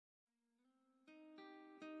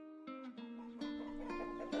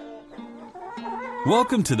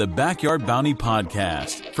Welcome to the Backyard Bounty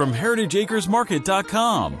Podcast from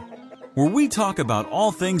heritageacresmarket.com, where we talk about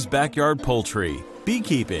all things backyard poultry,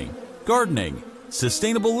 beekeeping, gardening,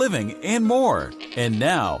 sustainable living, and more. And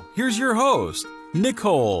now, here's your host,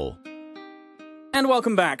 Nicole. And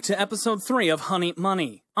welcome back to episode 3 of Honey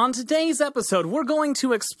Money. On today's episode, we're going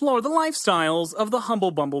to explore the lifestyles of the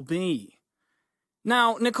humble bumblebee.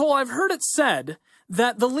 Now, Nicole, I've heard it said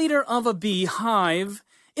that the leader of a bee hive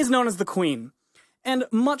is known as the queen. And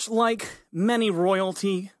much like many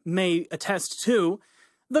royalty may attest to,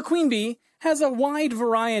 the queen bee has a wide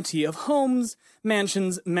variety of homes,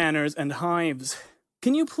 mansions, manors, and hives.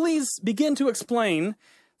 Can you please begin to explain,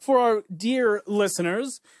 for our dear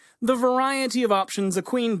listeners, the variety of options a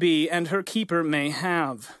queen bee and her keeper may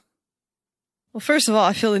have? Well, first of all,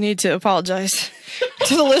 I feel the need to apologize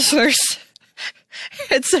to the listeners.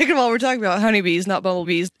 And second of all, we're talking about honeybees, not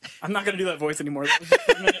bumblebees. I'm not going to do that voice anymore. That was just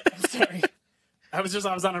for a minute. I'm sorry. I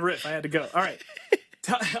was on a riff. I had to go. All right.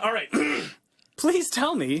 All right. Please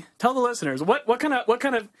tell the listeners, what kind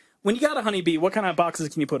of, when you got a honeybee, what kind of boxes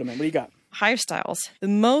can you put them in? What do you got? Hive styles. The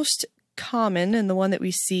most common and the one that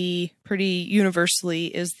we see pretty universally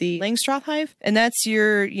is the Langstroth hive. And that's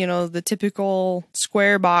your, the typical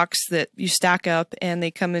square box that you stack up, and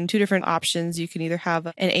they come in 2 different options. You can either have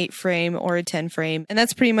an 8 frame or a 10 frame. And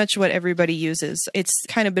that's pretty much what everybody uses. It's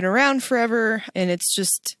kind of been around forever, and it's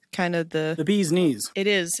just kind of the bee's knees. It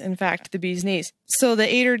is, in fact, the bee's knees. So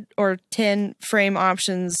the 8 or 10 frame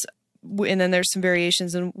options, and then there's some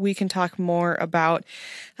variations, and we can talk more about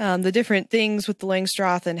the different things with the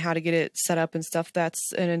Langstroth and how to get it set up and stuff.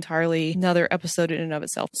 That's an entirely another episode in and of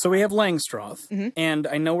itself. So we have Langstroth, and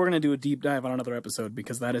I know we're going to do a deep dive on another episode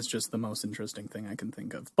because that is just the most interesting thing I can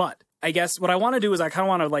think of. But I guess what I want to do is I kind of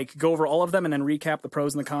want to go over all of them and then recap the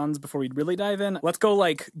pros and the cons before we really dive in. Let's go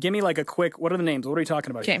give me a quick, what are the names? What are we talking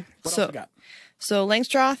about? Okay. What else we got? So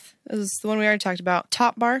Langstroth is the one we already talked about.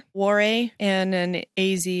 Top bar, Warre, and an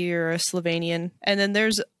AZ or a Slovenian. And then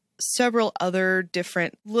there's several other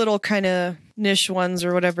different little kind of niche ones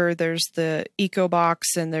or whatever. There's the Eco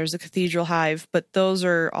Box and there's the Cathedral Hive, but those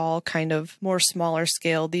are all kind of more smaller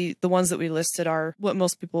scale. The ones that we listed are what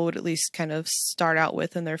most people would at least kind of start out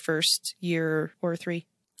with in their first year or 3.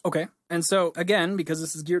 Okay. And so, again, because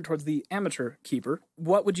this is geared towards the amateur keeper,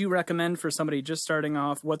 what would you recommend for somebody just starting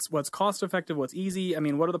off? What's cost-effective? What's easy? I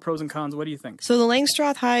mean, what are the pros and cons? What do you think? So the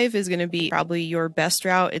Langstroth hive is going to be probably your best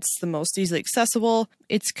route. It's the most easily accessible.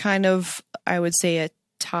 It's kind of, I would say, a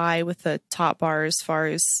tie with a top bar as far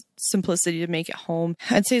as simplicity to make it home.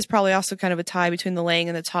 I'd say it's probably also kind of a tie between the Lang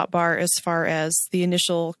and the top bar as far as the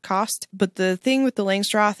initial cost. But the thing with the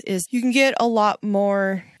Langstroth is you can get a lot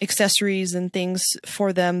more accessories and things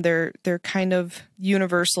for them. They're kind of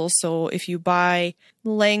universal. So if you buy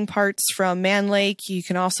Lang parts from Man Lake, you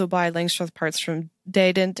can also buy Langstroth parts from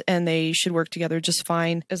Dadant, and they should work together just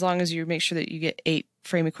fine as long as you make sure that you get 8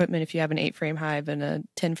 frame equipment if you have an 8 frame hive and a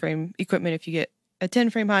 10 frame equipment if you get a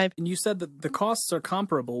 10 frame hive. And you said that the costs are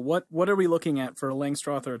comparable. What are we looking at for a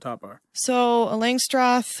Langstroth or a top bar? So a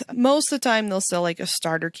Langstroth, most of the time they'll sell like a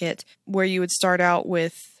starter kit where you would start out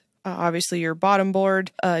with obviously your bottom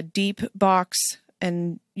board, a deep box,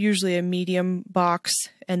 and usually a medium box,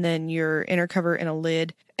 and then your inner cover and a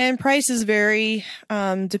lid. And prices vary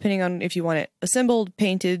depending on if you want it assembled,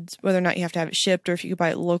 painted, whether or not you have to have it shipped, or if you could buy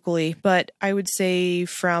it locally. But I would say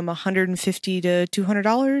from $150 to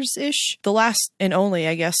 $200-ish. The last and only,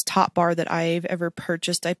 I guess, top bar that I've ever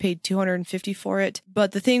purchased, I paid $250 for it.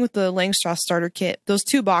 But the thing with the Langstroth starter kit, those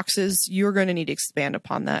 2 boxes, you're going to need to expand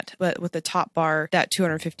upon that. But with the top bar, that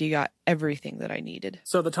 $250 got everything that I needed.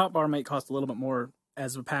 So the top bar might cost a little bit more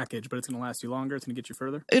as a package, but it's going to last you longer. It's going to get you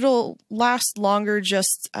further. It'll last longer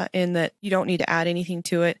just in that you don't need to add anything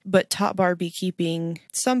to it. But top bar beekeeping,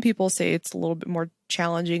 some people say it's a little bit more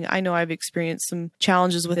challenging. I know I've experienced some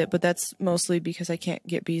challenges with it, but that's mostly because I can't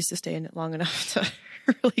get bees to stay in it long enough to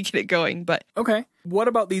really get it going. But okay. What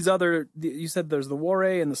about these other, you said there's the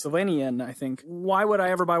Warre and the Slovenian, I think. Why would I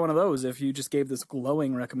ever buy one of those if you just gave this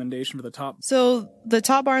glowing recommendation for the top? So the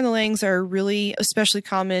top bar and the Langs are really especially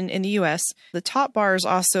common in the US. The top bar is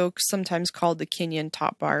also sometimes called the Kenyan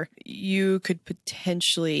top bar. You could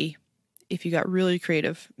potentially, if you got really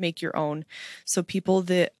creative, make your own. So people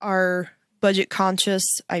that are budget conscious,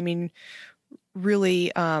 I mean,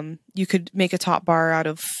 really, you could make a top bar out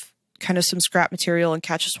of kind of some scrap material and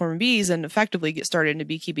catch a swarm of bees and effectively get started into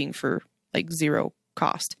beekeeping for like 0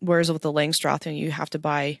 cost. Whereas with the Langstroth, you have to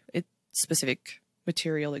buy a specific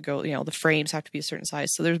material that go, the frames have to be a certain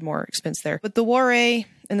size. So there's more expense there. But the Warre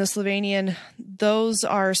and the Slovenian, those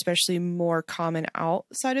are especially more common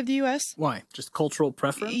outside of the US. Why? Just cultural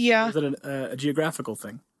preference? Yeah. Or is it a geographical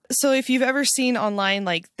thing? So if you've ever seen online,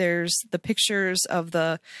 like there's the pictures of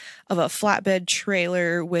a flatbed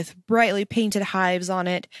trailer with brightly painted hives on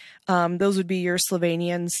it. Those would be your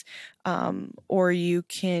Slovenians. Or you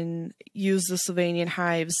can use the Slovenian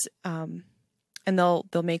hives, and they'll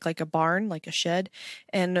make like a barn, like a shed.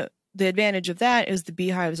 And the advantage of that is the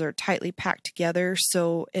beehives are tightly packed together.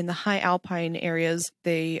 So in the high alpine areas,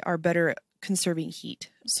 they are better at conserving heat.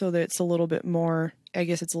 So that it's a little bit more, I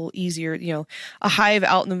guess it's a little easier. You know, a hive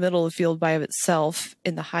out in the middle of the field by itself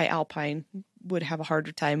in the high alpine would have a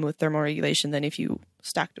harder time with thermoregulation than if you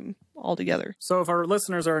stacked them all together. So if our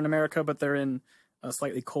listeners are in America, but they're in a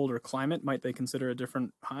slightly colder climate, might they consider a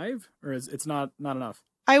different hive, or is it's not enough?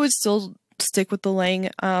 I would still stick with the Lang.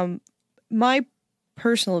 My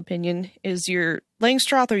personal opinion is your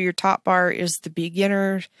Langstroth or your top bar is the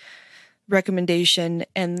beginner recommendation,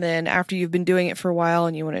 and then after you've been doing it for a while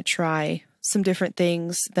and you want to try some different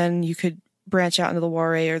things, then you could branch out into the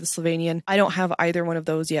Warre or the Slovenian. I don't have either one of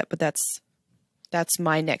those yet, but that's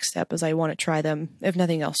my next step, is I want to try them, if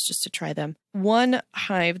nothing else, just to try them. One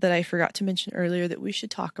hive that I forgot to mention earlier that we should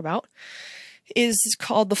talk about is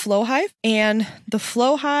called the Flow Hive. And the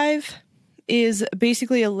Flow Hive is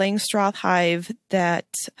basically a Langstroth hive that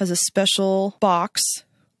has a special box,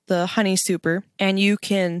 the honey super, and you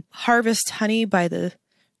can harvest honey by the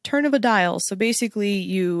turn of a dial. So basically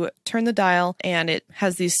you turn the dial and it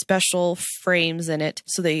has these special frames in it.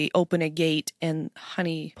 So they open a gate and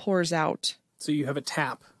honey pours out. So you have a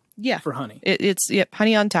tap for honey. It's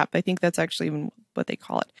honey on tap. I think that's actually even what they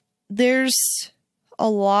call it. There's a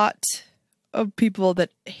lot of people that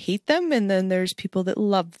hate them, and then there's people that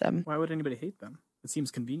love them. Why would anybody hate them? It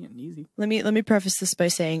seems convenient and easy. Let me preface this by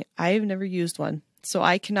saying I've never used one, so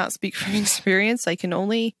I cannot speak from experience. I can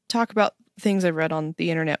only talk about things I've read on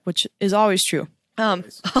the internet, which is always true.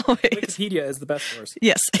 Always. Wikipedia is the best source.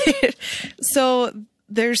 Yes. So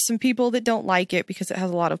there's some people that don't like it because it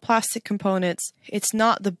has a lot of plastic components. It's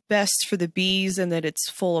not the best for the bees in that it's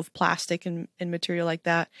full of plastic and material like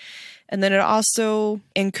that. And then it also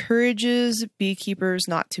encourages beekeepers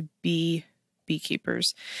not to be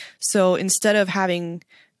beekeepers. So instead of having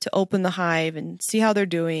to open the hive and see how they're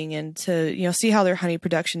doing and to, you know, see how their honey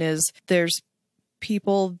production is, there's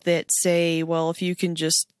people that say, well, if you can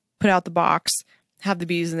just put out the box, have the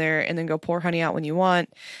bees in there, and then go pour honey out when you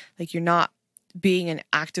want, like you're not being an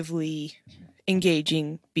actively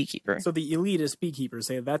engaging beekeeper. So the elitist beekeepers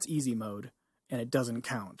say that's easy mode and it doesn't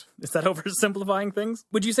count. Is that oversimplifying things?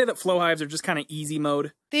 Would you say that flow hives are just kind of easy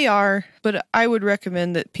mode? They are, but I would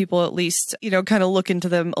recommend that people at least, you know, kind of look into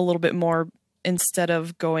them a little bit more instead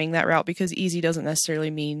of going that route, because easy doesn't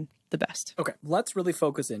necessarily mean the best. Okay, let's really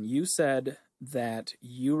focus in. You said that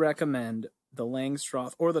you recommend the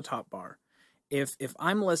Langstroth or the top bar. If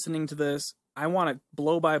I'm listening to this, I want it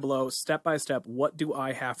blow by blow, step by step. What do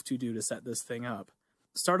I have to do to set this thing up?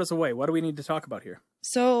 Start us away. What do we need to talk about here?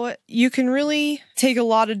 So you can really take a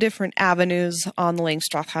lot of different avenues on the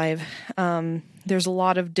Langstroth hive. There's a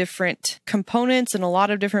lot of different components and a lot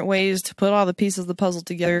of different ways to put all the pieces of the puzzle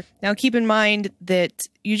together. Now, keep in mind that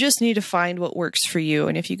you just need to find what works for you.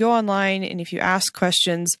 And if you go online and if you ask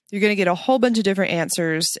questions, you're going to get a whole bunch of different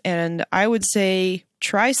answers. And I would say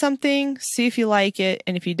try something, see if you like it.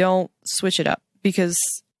 And if you don't, switch it up, because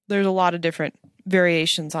there's a lot of different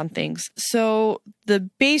variations on things. So the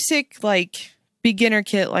basic, like, beginner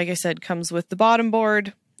kit, like I said, comes with the bottom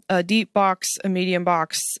board, a deep box, a medium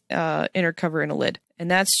box, inner cover, and a lid. And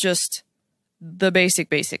that's just the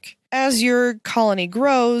basic. As your colony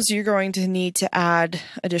grows, you're going to need to add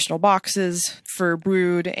additional boxes for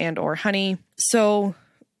brood and or honey. So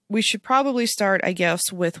we should probably start, I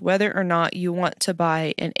guess, with whether or not you want to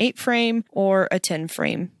buy an 8-frame or a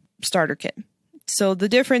 10-frame starter kit. So the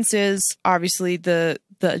difference is obviously the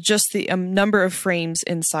number of frames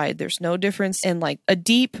inside. There's no difference in, like, a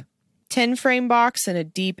deep 10-frame box and a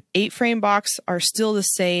deep 8-frame box are still the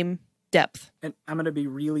same depth. And I'm going to be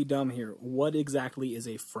really dumb here. What exactly is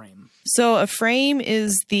a frame? So a frame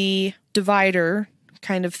is the divider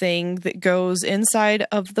kind of thing that goes inside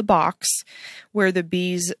of the box where the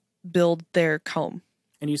bees build their comb.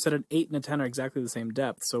 And you said an 8 and a 10 are exactly the same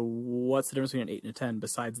depth. So what's the difference between an 8 and a 10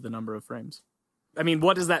 besides the number of frames? I mean,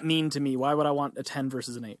 what does that mean to me? Why would I want a 10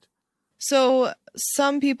 versus an 8? So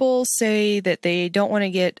some people say that they don't want to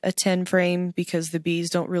get a 10 frame because the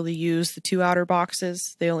bees don't really use the 2 outer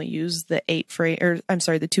boxes. They only use the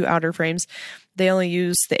 2 outer frames. They only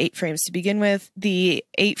use the 8 frames to begin with. The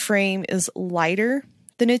 8 frame is lighter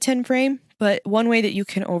than a 10 frame. But one way that you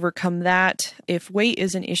can overcome that, if weight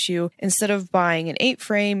is an issue, instead of buying an 8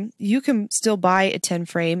 frame, you can still buy a 10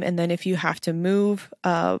 frame. And then if you have to move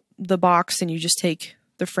the box and you just take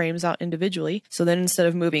the frames out individually. So then instead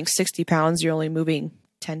of moving 60 pounds, you're only moving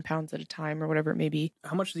 10 pounds at a time or whatever it may be.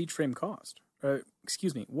 How much does each frame cost?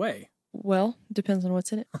 Excuse me, weigh? Well, depends on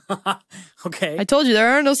what's in it. Okay. I told you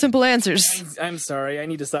there are no simple answers. I'm sorry. I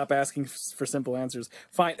need to stop asking for simple answers.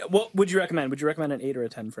 Fine. What would you recommend? Would you recommend an 8 or a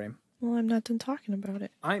 10 frame? Well, I'm not done talking about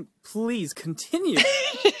it. Please continue.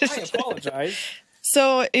 I apologize.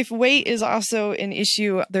 So if weight is also an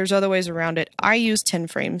issue, there's other ways around it. I use 10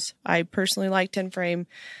 frames. I personally like 10 frame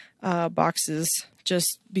boxes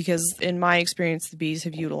just because in my experience, the bees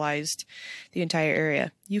have utilized the entire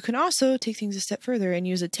area. You can also take things a step further and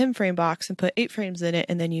use a 10 frame box and put 8 frames in it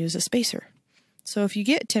and then use a spacer. So if you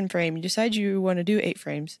get 10 frame, you decide you want to do 8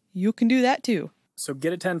 frames, you can do that too. So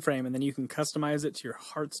get a 10 frame and then you can customize it to your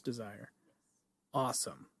heart's desire.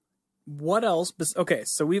 Awesome. What else? Okay,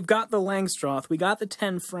 so we've got the Langstroth, we got the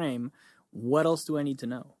 10 frame. What else do I need to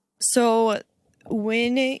know? So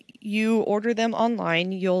when you order them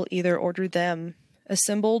online, you'll either order them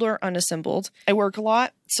assembled or unassembled. I work a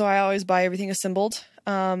lot, so I always buy everything assembled.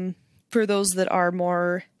 For those that are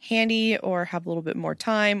more handy or have a little bit more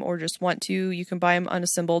time or just want to, you can buy them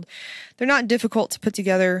unassembled. They're not difficult to put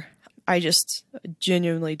together. I just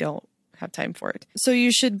genuinely don't have time for it. So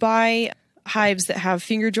you should buy hives that have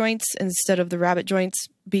finger joints instead of the rabbit joints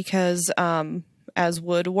because as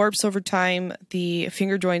wood warps over time, the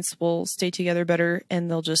finger joints will stay together better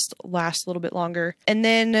and they'll just last a little bit longer. And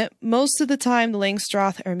then most of the time, the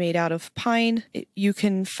Langstroth are made out of pine. You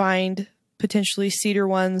can find potentially cedar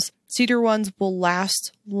ones. Cedar ones will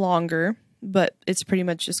last longer, but it's pretty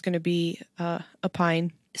much just going to be a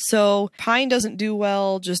pine. So pine doesn't do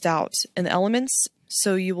well just out in the elements,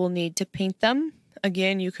 so you will need to paint them.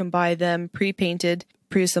 Again, you can buy them pre-painted,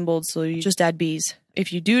 pre-assembled, so you just add bees.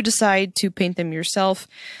 If you do decide to paint them yourself,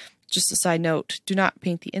 just a side note, do not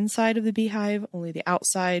paint the inside of the beehive, only the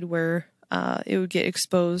outside where it would get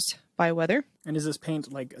exposed by weather. And is this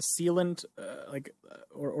paint like a sealant,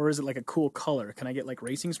 or is it like a cool color? Can I get like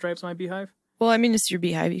racing stripes on my beehive? Well, I mean, it's your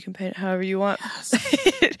beehive. You can paint it however you want.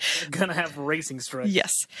 Yes. They're gonna have racing stripes.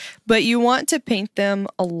 Yes. But you want to paint them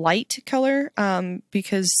a light color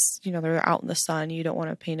because, you know, they're out in the sun. You don't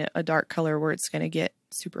want to paint it a dark color where it's going to get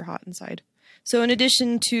super hot inside. So in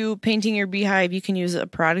addition to painting your beehive, you can use a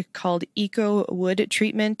product called Eco Wood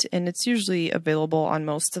Treatment, and it's usually available on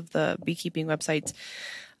most of the beekeeping websites.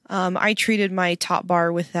 I treated my top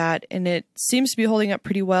bar with that, and it seems to be holding up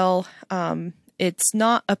pretty well. It's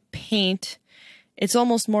not a paint. It's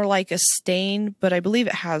almost more like a stain, but I believe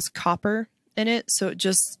it has copper in it, so it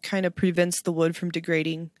just kind of prevents the wood from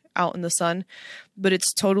degrading out in the sun, but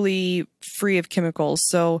it's totally free of chemicals.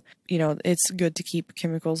 So, you know, it's good to keep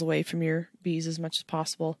chemicals away from your bees as much as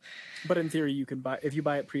possible. But in theory, you can buy, if you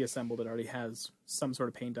buy it pre-assembled, it already has some sort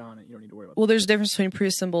of paint on it. You don't need to worry about it. Well, there's a difference between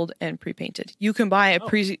pre-assembled and pre-painted. You can buy a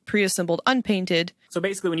pre-assembled unpainted. So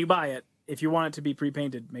basically, when you buy it, if you want it to be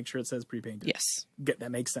pre-painted, make sure it says pre-painted. Yes.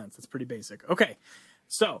 That makes sense. That's pretty basic. Okay.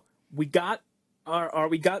 So we got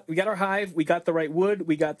we got our hive, we got the right wood,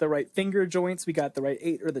 we got the right finger joints, we got the right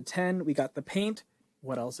 8 or the 10, we got the paint.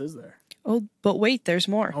 What else is there? Oh, but wait, there's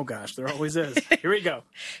more. Oh gosh, there always is. Here we go.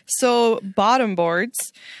 So bottom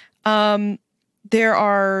boards. There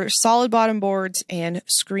are solid bottom boards and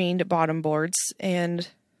screened bottom boards. And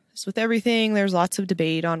as with everything, there's lots of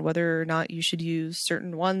debate on whether or not you should use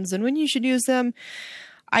certain ones and when you should use them.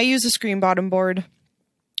 I use a screen bottom board.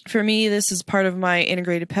 For me, this is part of my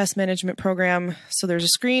integrated pest management program. So there's a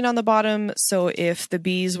screen on the bottom. So if the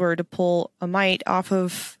bees were to pull a mite off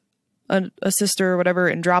of a sister or whatever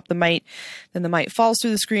and drop the mite, then the mite falls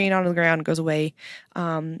through the screen onto the ground, goes away.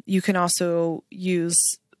 You can also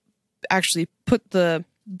actually put the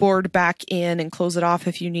board back in and close it off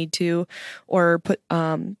if you need to, or put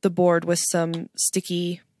the board with some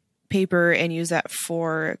sticky paper and use that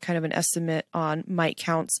for kind of an estimate on mite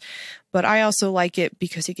counts. But I also like it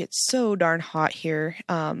because it gets so darn hot here.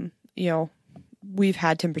 You know, we've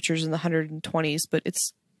had temperatures in the 120s, but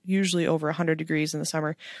it's usually over 100 degrees in the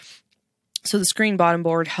summer. So the screen bottom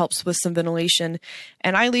board helps with some ventilation,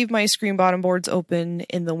 and I leave my screen bottom boards open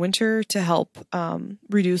in the winter to help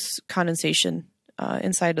reduce condensation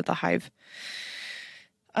inside of the hive.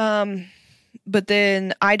 But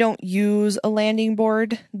then I don't use a landing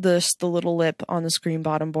board. The little lip on the screen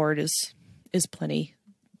bottom board is plenty.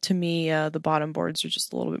 To me, the bottom boards are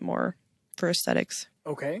just a little bit more for aesthetics.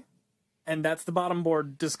 Okay. And that's the bottom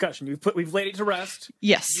board discussion. We've laid it to rest.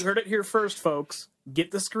 Yes. You heard it here first, folks.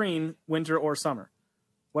 Get the screen, winter or summer.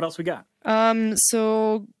 What else we got?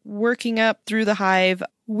 So working up through the hive,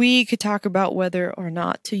 we could talk about whether or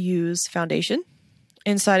not to use foundation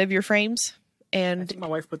inside of your frames. And I think my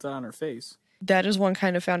wife puts that on her face. That is one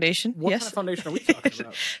kind of foundation. What yes. kind of foundation are we talking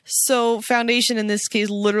about? So foundation in this case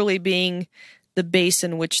literally being the base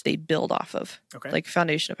in which they build off of. Okay. Like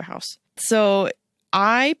foundation of a house. So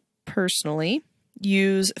I personally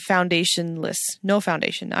use foundationless, no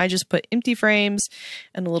foundation. I just put empty frames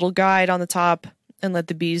and a little guide on the top and let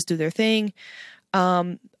the bees do their thing.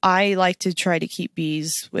 I like to try to keep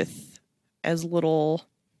bees with as little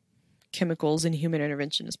chemicals and human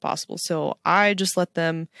intervention as possible. So I just let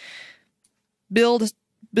them build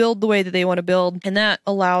the way that they want to build. And that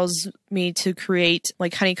allows me to create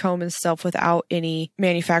like honeycomb and stuff without any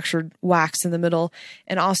manufactured wax in the middle.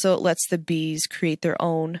 And also it lets the bees create their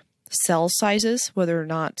own cell sizes, whether or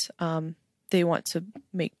not they want to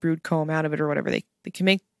make brood comb out of it or whatever. They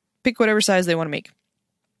can pick whatever size they want to make.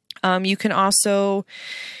 You can also,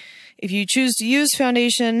 if you choose to use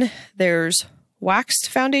foundation, there's waxed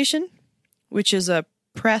foundation, which is a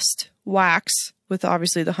pressed wax with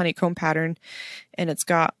obviously the honeycomb pattern, and it's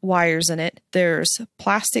got wires in it. There's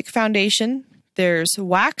plastic foundation. There's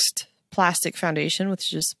waxed plastic foundation,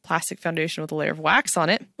 which is plastic foundation with a layer of wax on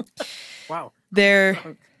it. Wow. There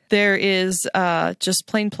is just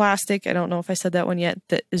plain plastic. I don't know if I said that one yet.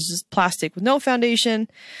 That is just plastic with no foundation.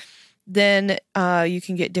 Then you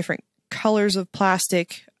can get different colors of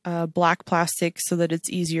plastic, black plastic so that it's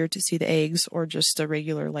easier to see the eggs, or just a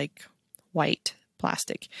regular like white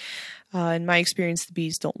plastic. In my experience, the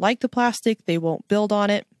bees don't like the plastic. They won't build on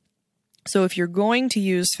it. So if you're going to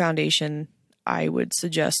use foundation, I would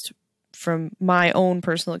suggest from my own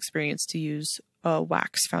personal experience to use a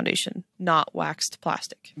wax foundation, not waxed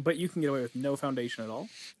plastic. But you can get away with no foundation at all?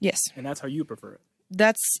 Yes. And that's how you prefer it?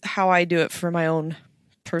 That's how I do it for my own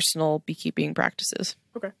personal beekeeping practices.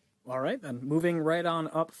 Okay. All right, then. Moving right on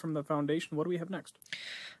up from the foundation, what do we have next?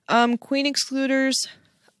 Queen excluders.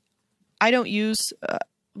 I don't use...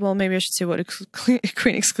 well, maybe I should say what a queen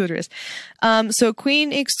excluder is. So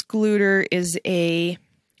queen excluder is a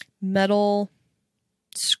metal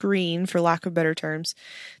screen, for lack of better terms,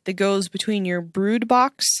 that goes between your brood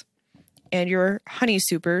box and your honey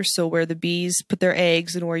super, so where the bees put their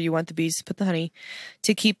eggs and where you want the bees to put the honey,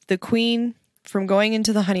 to keep the queen from going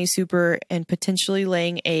into the honey super and potentially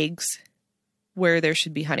laying eggs where there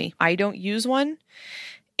should be honey. I don't use one,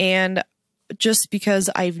 and just because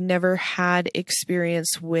I've never had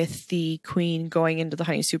experience with the queen going into the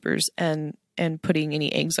honey supers and putting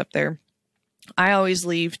any eggs up there. I always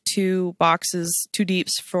leave 2 boxes, 2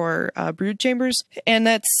 deeps for brood chambers, and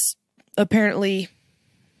that's apparently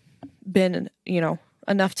been,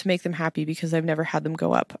 enough to make them happy because I've never had them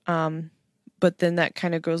go up. But then that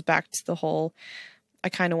kind of goes back to the whole, I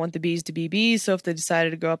kind of want the bees to be bees, so if they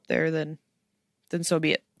decided to go up there, then so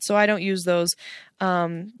be it. So I don't use those.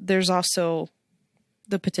 There's also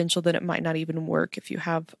the potential that it might not even work if you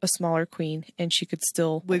have a smaller queen and she could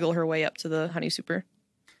still wiggle her way up to the honey super.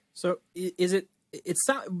 So is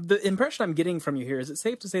the impression I'm getting from you here, is it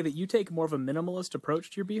safe to say that you take more of a minimalist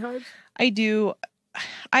approach to your beehives? I do.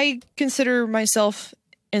 I consider myself,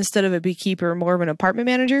 instead of a beekeeper, more of an apartment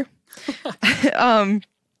manager.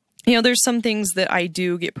 There's some things that I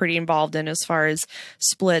do get pretty involved in as far as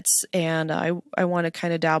splits, and I want to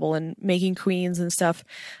kind of dabble in making queens and stuff.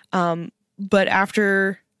 But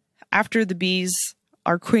after the bees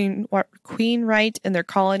are queen right in their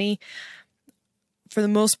colony, for the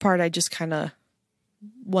most part, I just kind of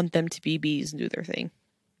want them to be bees and do their thing.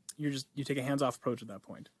 You take a hands-off approach at that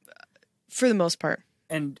point? For the most part.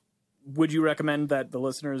 And would you recommend that the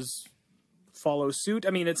listeners follow suit? I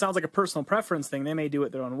mean, it sounds like a personal preference thing. They may do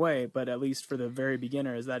it their own way, but at least for the very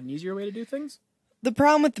beginner, is that an easier way to do things? The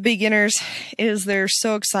problem with the beginners is they're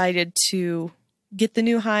so excited to get the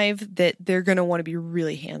new hive that they're going to want to be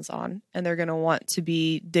really hands-on, and they're going to want to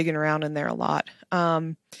be digging around in there a lot.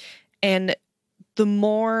 And the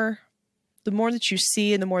more that you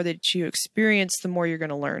see and the more that you experience, the more you're going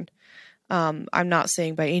to learn. I'm not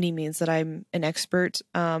saying by any means that I'm an expert.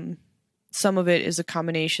 Some of it is a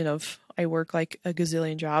combination of I work like a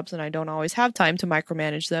gazillion jobs and I don't always have time to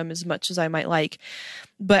micromanage them as much as I might like.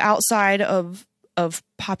 But outside of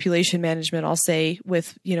population management, I'll say,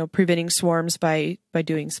 with, preventing swarms by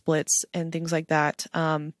doing splits and things like that.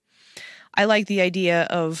 I like the idea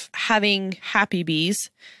of having happy bees,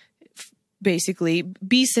 basically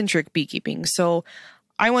bee-centric beekeeping. So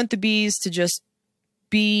I want the bees to just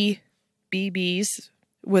be bees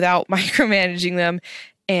without micromanaging them.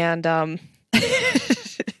 And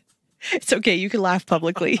it's okay. You can laugh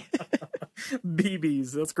publicly.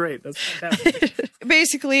 BBs. That's great. That's fantastic.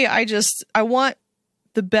 Basically, I want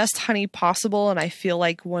the best honey possible. And I feel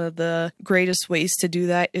like one of the greatest ways to do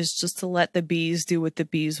that is just to let the bees do what the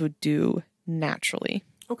bees would do naturally.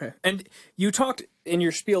 Okay. And you talked in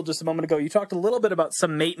your spiel just a moment ago, you talked a little bit about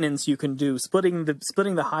some maintenance you can do, splitting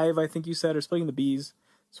the hive, I think you said, or splitting the bees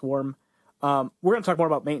swarm. We're going to talk more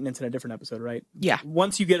about maintenance in a different episode, right? Yeah.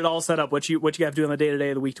 Once you get it all set up, what you have to do on the day to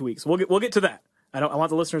day, the week to week. So we'll get to that. I want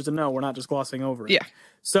the listeners to know we're not just glossing over it. Yeah.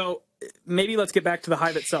 So maybe let's get back to the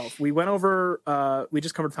hive itself. We went over. We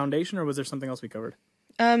just covered foundation, or was there something else we covered?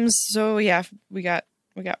 So yeah, we got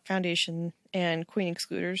foundation and queen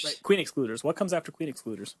excluders. Right. Queen excluders. What comes after queen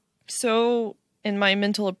excluders? So in my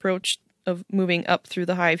mental approach of moving up through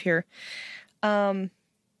the hive here,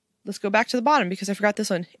 let's go back to the bottom because I forgot this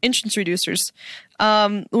one. Entrance reducers.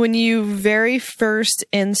 When you very first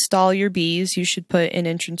install your bees, you should put an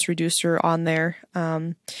entrance reducer on there.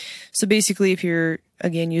 So basically, if you're,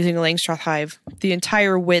 again, using a Langstroth hive, the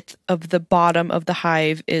entire width of the bottom of the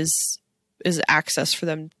hive is access for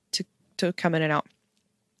them to come in and out.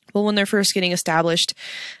 Well, when they're first getting established,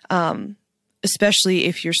 especially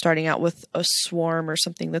if you're starting out with a swarm or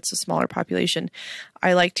something that's a smaller population,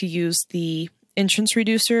 I like to use the entrance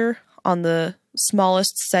reducer on the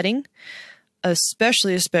smallest setting,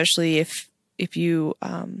 especially if you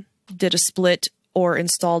did a split or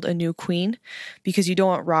installed a new queen, because you don't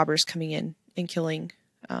want robbers coming in and killing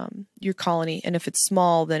your colony. And if it's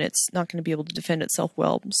small, then it's not going to be able to defend itself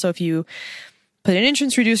well. So if you put an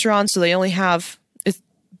entrance reducer on, so they only have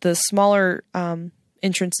the smaller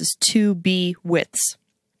entrance is 2 bee widths.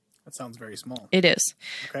 That sounds very small. It is,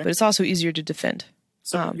 okay. But it's also easier to defend.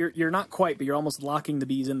 So you're not quite, but you're almost locking the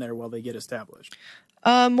bees in there while they get established.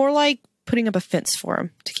 More like putting up a fence for them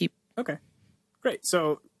to keep. Okay, great.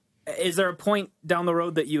 So is there a point down the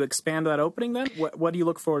road that you expand that opening then? What do you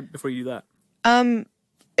look for before you do that? And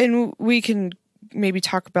we can maybe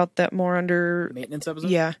talk about that more under maintenance episode.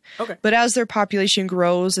 Yeah. Okay. But as their population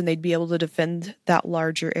grows and they'd be able to defend that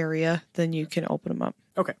larger area, then you can open them up.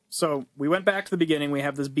 Okay. So we went back to the beginning. We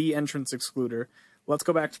have this bee entrance excluder. Let's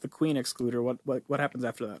go back to the queen excluder. What happens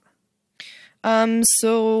after that?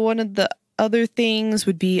 So one of the other things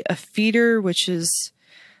would be a feeder, which is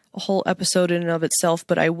a whole episode in and of itself.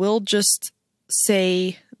 But I will just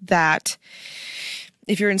say that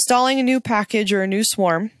if you're installing a new package or a new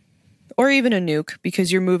swarm, or even a nuke,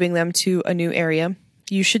 because you're moving them to a new area,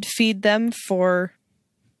 you should feed them for,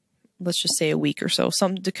 let's just say, a week or so,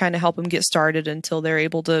 something to kind of help them get started until they're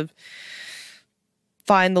able to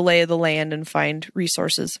find the lay of the land and find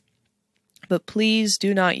resources. But please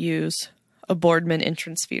do not use a Boardman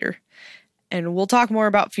entrance feeder. And we'll talk more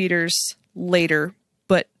about feeders later,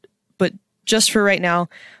 but just for right now,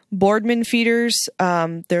 Boardman feeders,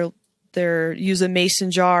 they're use a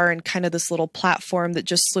mason jar and kind of this little platform that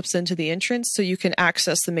just slips into the entrance, so you can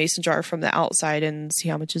access the mason jar from the outside and see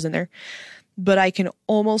how much is in there. But I can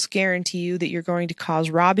almost guarantee you that you're going to cause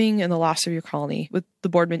robbing and the loss of your colony with the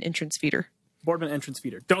Boardman entrance feeder. Boardman entrance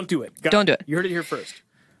feeder. Don't do it. Don't do it. You heard it here first.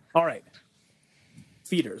 All right.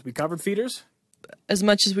 Feeders. We covered feeders? As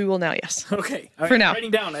much as we will now, yes. Okay. For now.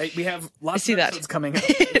 Writing down. We have lots of episodes coming up.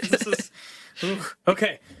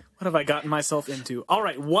 Okay. What have I gotten myself into? All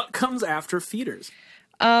right. What comes after feeders?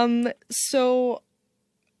 So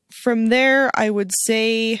from there, I would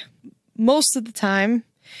say most of the time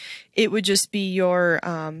it would just be your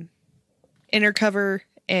inner cover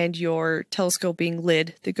and your telescoping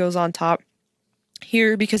lid that goes on top.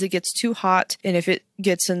 Here, because it gets too hot, and if it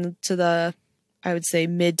gets into the, I would say,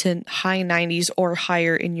 mid to high 90s or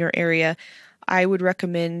higher in your area, I would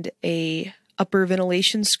recommend a upper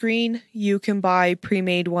ventilation screen. You can buy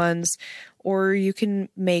pre-made ones, or you can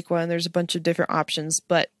make one. There's a bunch of different options,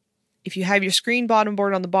 but if you have your screen bottom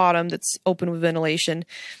board on the bottom that's open with ventilation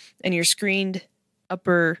and your screened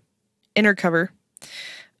upper inner cover,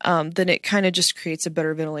 then it kind of just creates a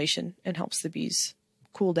better ventilation and helps the bees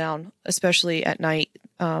cool down, especially at night,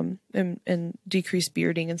 and decrease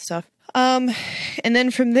bearding and stuff. And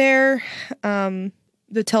then from there,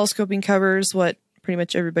 the telescoping cover is what pretty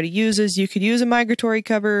much everybody uses. You could use a migratory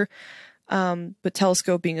cover, but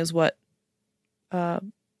telescoping is what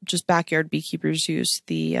just backyard beekeepers use.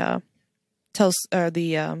 The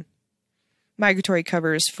migratory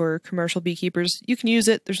covers for commercial beekeepers. You can use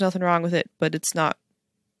it. There's nothing wrong with it, but it's not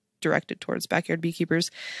directed towards backyard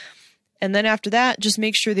beekeepers. And then after that, just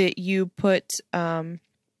make sure that you put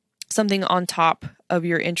something on top of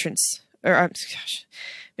your entrance, or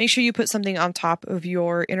make sure you put something on top of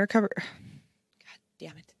your inner cover. God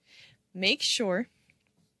damn it. Make sure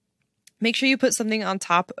you put something on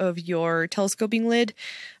top of your telescoping lid.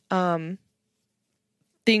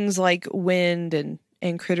 Things like wind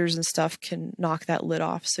and critters and stuff can knock that lid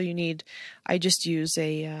off. So I just use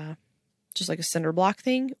just like a cinder block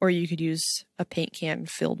thing, or you could use a paint can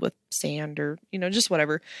filled with sand, or, just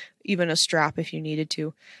whatever, even a strap if you needed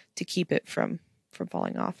to keep it from from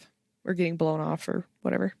falling off or getting blown off or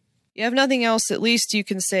whatever. You have nothing else, at least you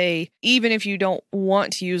can say, even if you don't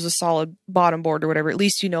want to use a solid bottom board or whatever, at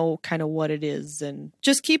least you know kind of what it is. And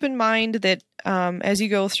just keep in mind that as you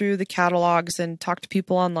go through the catalogs and talk to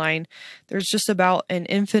people online, there's just about an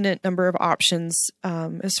infinite number of options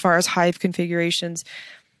as far as hive configurations.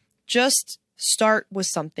 Just start with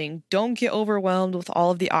something. Don't get overwhelmed with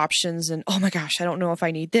all of the options and, oh my gosh, I don't know if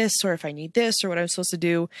I need this or if I need this or what I'm supposed to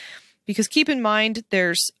do. Because keep in mind,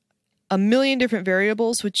 there's a million different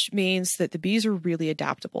variables, which means that the bees are really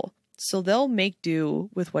adaptable. So they'll make do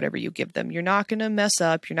with whatever you give them. You're not going to mess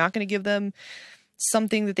up. You're not going to give them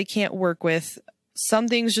something that they can't work with. Some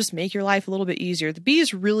things just make your life a little bit easier. The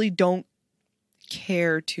bees really don't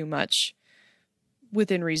care too much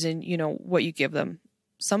within reason, you know, what you give them.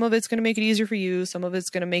 Some of it's going to make it easier for you. Some of it's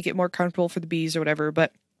going to make it more comfortable for the bees or whatever.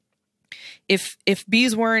 But if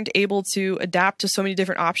bees weren't able to adapt to so many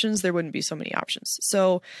different options, there wouldn't be so many options.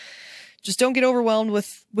 So just don't get overwhelmed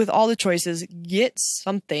with all the choices. Get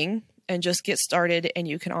something and just get started, and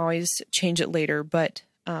you can always change it later. But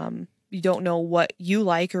you don't know what you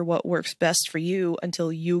like or what works best for you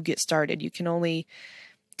until you get started. You can only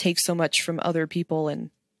take so much from other people,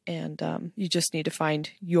 and you just need to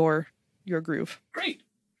find your groove. Great.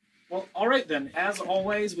 Well, all right then. As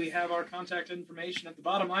always, we have our contact information at the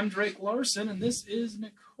bottom. I'm Drake Larson, and this is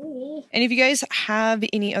Nicole. And if you guys have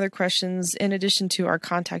any other questions in addition to our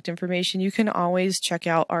contact information, you can always check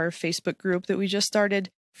out our Facebook group that we just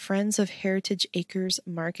started, Friends of Heritage Acres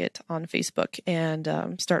Market on Facebook,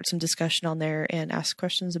 and start some discussion on there and ask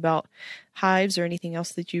questions about hives or anything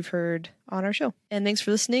else that you've heard on our show. And thanks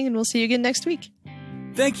for listening, and we'll see you again next week.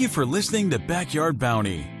 Thank you for listening to Backyard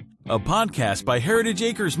Bounty, a podcast by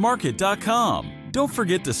heritageacresmarket.com. Don't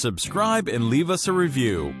forget to subscribe and leave us a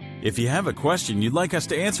review. If you have a question you'd like us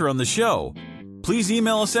to answer on the show, please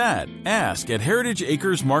email us at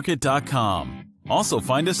ask@heritageacresmarket.com. Also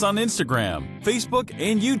find us on Instagram, Facebook,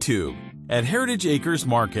 and YouTube at Heritage Acres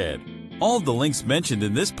Market. All the links mentioned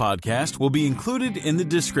in this podcast will be included in the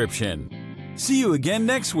description. See you again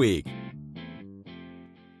next week.